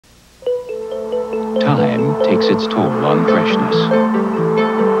Time takes its toll on freshness.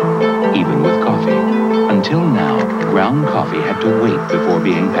 Even with coffee. Until now, ground coffee had to wait before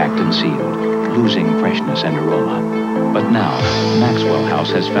being packed and sealed, losing freshness and aroma. But now, Maxwell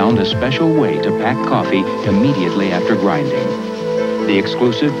House has found a special way to pack coffee immediately after grinding. The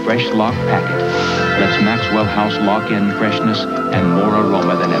exclusive Fresh Lock Packet lets Maxwell House lock in freshness and more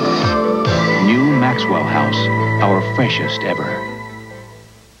aroma than ever. New Maxwell House, our freshest ever.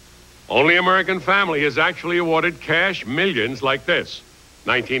 Only American Family is actually awarded cash millions like this.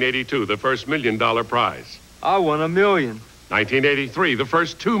 1982, the first $1 million prize. I won $1 million. 1983, the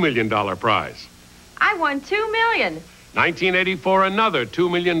first $2 million prize. I won $2 million. 1984, another $2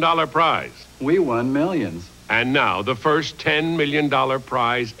 million prize. We won millions. And now, the first $10 million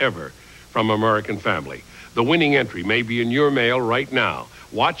prize ever from American Family. The winning entry may be in your mail right now.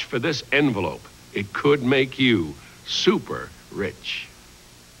 Watch for this envelope. It could make you super rich.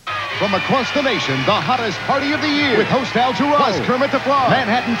 From across the nation, the hottest party of the year. With host Al Jarreau, plus Kermit the Frog,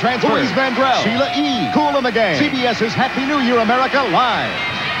 Manhattan Transfer, Louise Mandrell, Sheila E., Kool and the Gang. CBS's Happy New Year, America, live.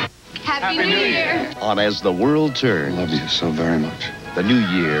 Happy New Year. On As the World Turns. I love you so very much. The new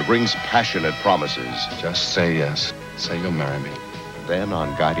year brings passionate promises. Just say yes. Say you'll marry me. Then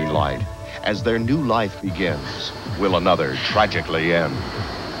on Guiding Light, as their new life begins, will another tragically end.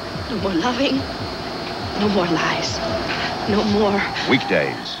 No more loving. No more lies. No more.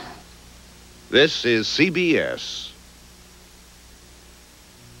 Weekdays. This is CBS.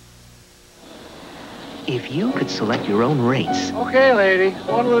 If you could select your own rates... Okay, lady.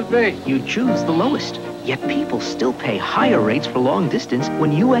 What will it be? You'd choose the lowest. Yet people still pay higher rates for long distance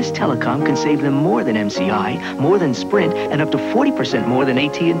when U.S. Telecom can save them more than MCI, more than Sprint, and up to 40% more than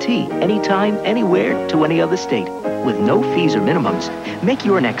AT&T. Anytime, anywhere, to any other state. With no fees or minimums. Make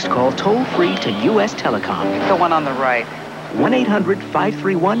your next call toll-free to U.S. Telecom. The one on the right.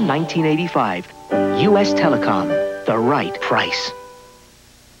 1-800-531-1985. U.S. Telecom. The right price.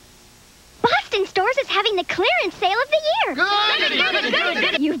 Boston Stores is having the clearance sale of the year.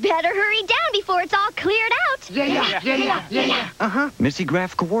 Good. You better hurry down before it's all cleared out. Yeah. Missy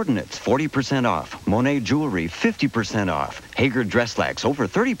Graph coordinates, 40% off. Monet jewelry, 50% off. Hager dress slacks, over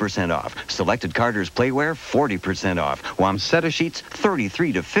 30% off. Selected Carter's playwear, 40% off. Wamsetta sheets,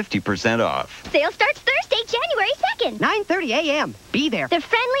 33 to 50% off. Sale starts Thursday, January 2nd. 9:30 a.m. Be there. The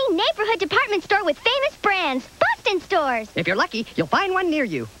friendly neighborhood department store with famous brands. Boston Stores. If you're lucky, you'll find one near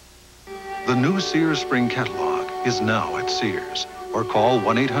you. The new Sears Spring Catalog is now at Sears. Or call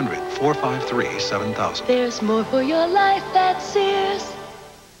 1-800-453-7000. There's more for your life at Sears.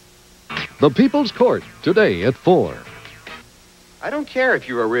 The People's Court, today at 4. I don't care if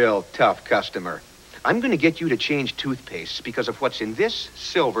you're a real tough customer. I'm going to get you to change toothpastes because of what's in this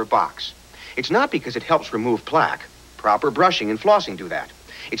silver box. It's not because it helps remove plaque. Proper brushing and flossing do that.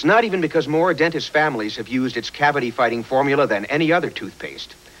 It's not even because more dentist families have used its cavity-fighting formula than any other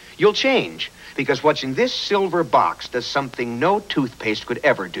toothpaste. You'll change, because what's in this silver box does something no toothpaste could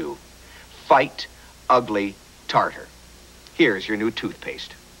ever do. Fight ugly tartar. Here's your new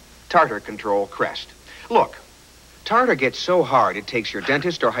toothpaste. Tartar Control Crest. Look, tartar gets so hard it takes your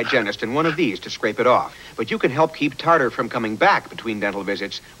dentist or hygienist and one of these to scrape it off. But you can help keep tartar from coming back between dental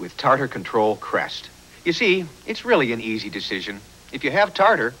visits with Tartar Control Crest. You see, it's really an easy decision. If you have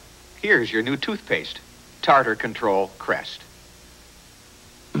tartar, here's your new toothpaste. Tartar Control Crest.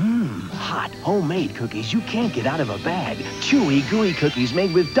 Hot, homemade cookies you can't get out of a bag. Chewy, gooey cookies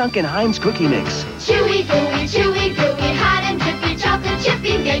made with Duncan Hines Cookie Mix. Chewy, gooey, hot and drippy, chocolate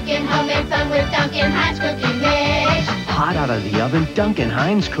chippy, making homemade fun with Duncan Hines Cookie Mix. Hot out of the oven, Duncan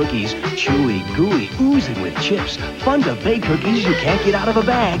Hines cookies. Chewy, gooey, oozing with chips. Fun to bake cookies you can't get out of a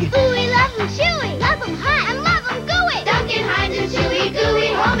bag. Ooh, we love them chewy, love them hot, and love them gooey. Duncan Hines is chewy, gooey,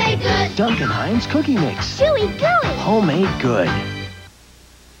 homemade good. Duncan Hines Cookie Mix. Chewy, gooey. Homemade good.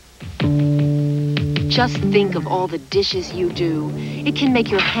 Just think of all the dishes you do. It can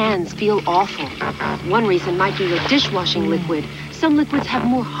make your hands feel awful. One reason might be your dishwashing liquid. Some liquids have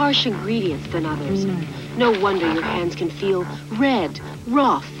more harsh ingredients than others. No wonder your hands can feel red,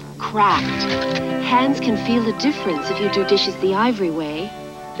 rough, cracked. Hands can feel a difference if you do dishes the Ivory way.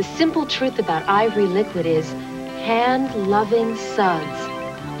 The simple truth about Ivory liquid is hand-loving suds.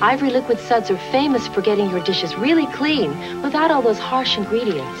 Ivory liquid suds are famous for getting your dishes really clean without all those harsh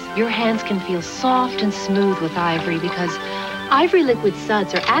ingredients. Your hands can feel soft and smooth with Ivory because Ivory liquid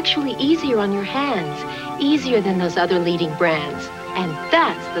suds are actually easier on your hands, easier than those other leading brands. And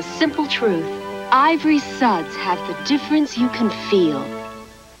that's the simple truth. Ivory suds have the difference you can feel.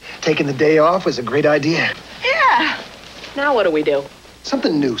 Taking the day off was a great idea. Yeah. Now what do we do?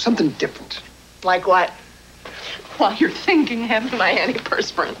 Something new, something different. Like what? While you're thinking, having my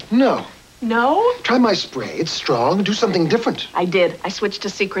antiperspirant. No. No? Try my spray. It's strong. Do something different. I did. I switched to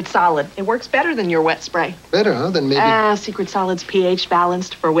Secret Solid. It works better than your wet spray. Better, huh? Then maybe... Secret Solid's pH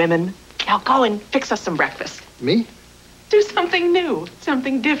balanced for women. Now go and fix us some breakfast. Me? Do something new.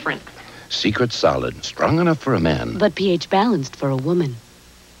 Something different. Secret Solid. Strong enough for a man. But pH balanced for a woman.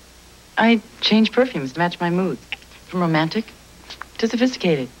 I change perfumes to match my mood. From romantic to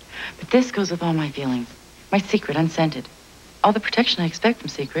sophisticated. But this goes with all my feelings. My Secret unscented. All the protection I expect from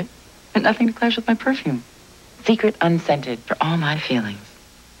Secret, but nothing to clash with my perfume. Secret unscented for all my feelings.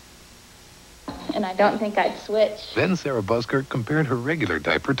 And I don't think I'd switch. Then Sarah Buskirk compared her regular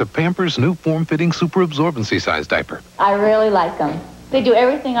diaper to Pampers' new form-fitting super absorbency size diaper. I really like them. They do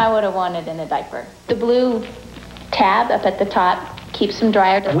everything I would have wanted in a diaper. The blue tab up at the top keeps them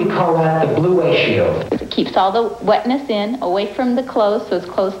drier. We call that the blue way shield. It keeps all the wetness in, away from the clothes, so its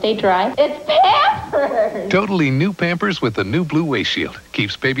clothes stay dry. It's Pampers! Totally new Pampers with the new blue way shield.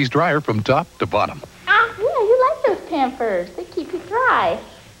 Keeps babies drier from top to bottom. Ah, yeah, you like those Pampers. They keep you dry.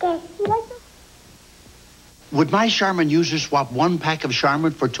 You like them? Would my Charmin user swap one pack of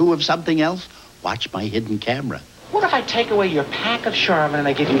Charmin for two of something else? Watch my hidden camera. What if I take away your pack of Charmin and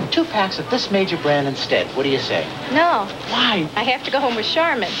I give you 2 packs of this major brand instead? What do you say? No. Why? I have to go home with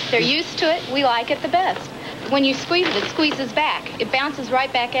Charmin. They're used to it. We like it the best. When you squeeze it, it squeezes back. It bounces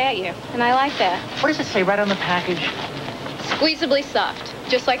right back at you. And I like that. What does it say right on the package? Squeezably soft.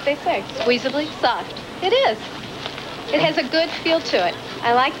 Just like they say. Squeezably soft. It is. It has a good feel to it.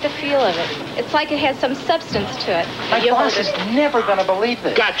 I like the feel of it. It's like it has some substance to it. My boss is never going to believe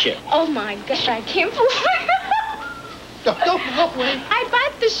this. Gotcha. Oh, my gosh. I can't believe it. Don't wait. I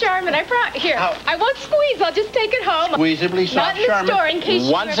bought the Charmin. Here, I won't squeeze. I'll just take it home. Squeezably soft Not in the Charmin. store in case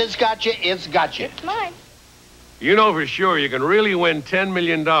Once it's got you, it's got you. It's mine. You know for sure you can really win $10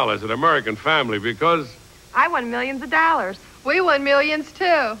 million at American Family because... I won millions of dollars. We won millions,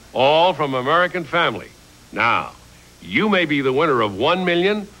 too. All from American Family. Now, you may be the winner of $1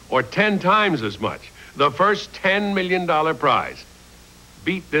 million or 10 times as much. The first $10 million prize.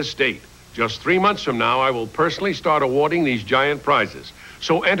 Beat this date. Just 3 months from now, I will personally start awarding these giant prizes.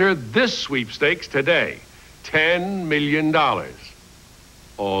 So enter this sweepstakes today. $10 million.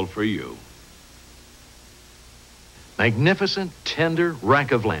 All for you. Magnificent, tender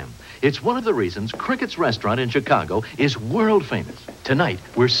rack of lamb. It's one of the reasons Cricket's restaurant in Chicago is world famous. Tonight,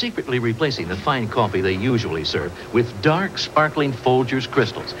 we're secretly replacing the fine coffee they usually serve with dark, sparkling Folgers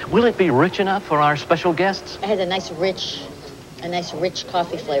crystals. Will it be rich enough for our special guests? It has a nice rich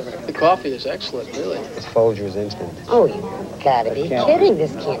coffee flavor. The coffee is excellent, really. It's Folgers instant. Oh, you gotta be kidding.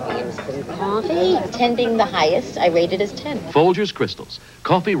 This can't be instant coffee. Tending the highest, I rate it as 10. Folgers crystals.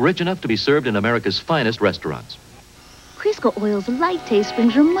 Coffee rich enough to be served in America's finest restaurants. Crisco oil's light taste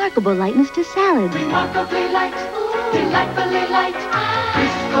brings remarkable lightness to salads. Remarkably light, delightfully light.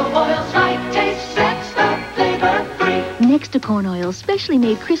 Crisco oil's light taste sets the flavor free. Next to corn oil, specially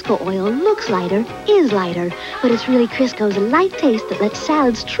made Crisco oil looks lighter, is lighter. But it's really Crisco's light taste that lets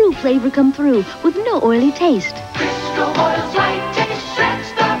salad's true flavor come through with no oily taste. Crisco oil's light taste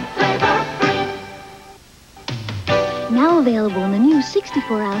sets the flavor free. Now available in the new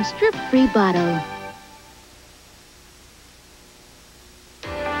 64-ounce drip-free bottle.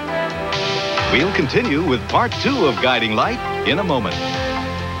 We'll continue with part 2 of Guiding Light in a moment.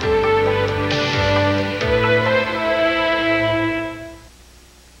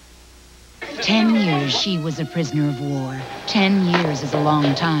 "10 years she was a prisoner of war. 10 years is a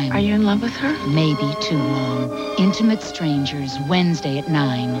long time. Are you in love with her? Maybe too long. Intimate Strangers, Wednesday at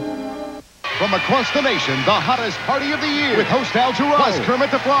 9. From across the nation, the hottest party of the year. With host Al Jarreau, plus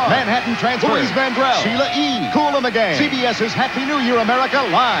Kermit the Frog, Manhattan Transfer, Louise Vandrell, Sheila E., Cool in the Gang. CBS's Happy New Year America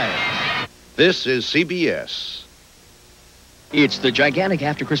Live. This is CBS. It's the gigantic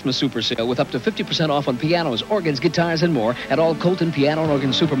after-Christmas super sale with up to 50% off on pianos, organs, guitars, and more at all Colton Piano and Organ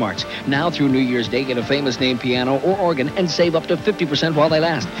Supermarts. Now through New Year's Day, get a famous name piano or organ and save up to 50% while they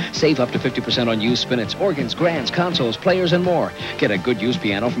last. Save up to 50% on used spinets, organs, grands, consoles, players, and more. Get a good used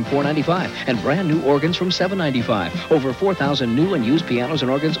piano from $4.95 and brand new organs from $7.95. Over 4,000 new and used pianos and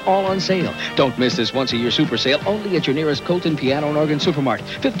organs all on sale. Don't miss this once-a-year super sale only at your nearest Colton Piano and Organ Supermart.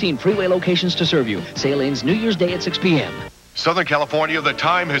 15 freeway locations to serve you. Sale ends New Year's Day at 6 p.m. Southern California, the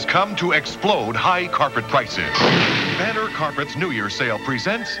time has come to explode high carpet prices. Banner Carpet's New Year sale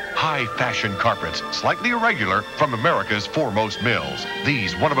presents high fashion carpets, slightly irregular, from America's foremost mills.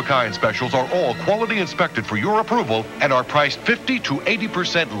 These one-of-a-kind specials are all quality inspected for your approval and are priced 50 to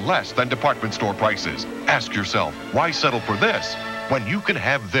 80% less than department store prices. Ask yourself, why settle for this when you can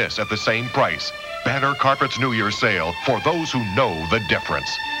have this at the same price? Banner Carpet's New Year sale for those who know the difference.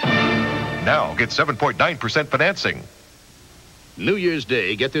 Now get 7.9% financing. New Year's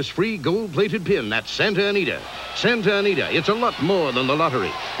Day, get this free gold-plated pin. That's Santa Anita. Santa Anita, it's a lot more than the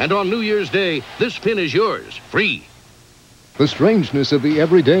lottery. And on New Year's Day, this pin is yours, free. The strangeness of the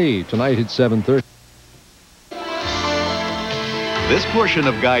everyday, tonight at 7:30. This portion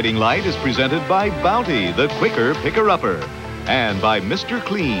of Guiding Light is presented by Bounty, the quicker picker-upper. And by Mr.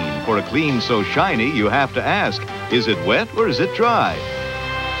 Clean. For a clean so shiny, you have to ask, is it wet or is it dry?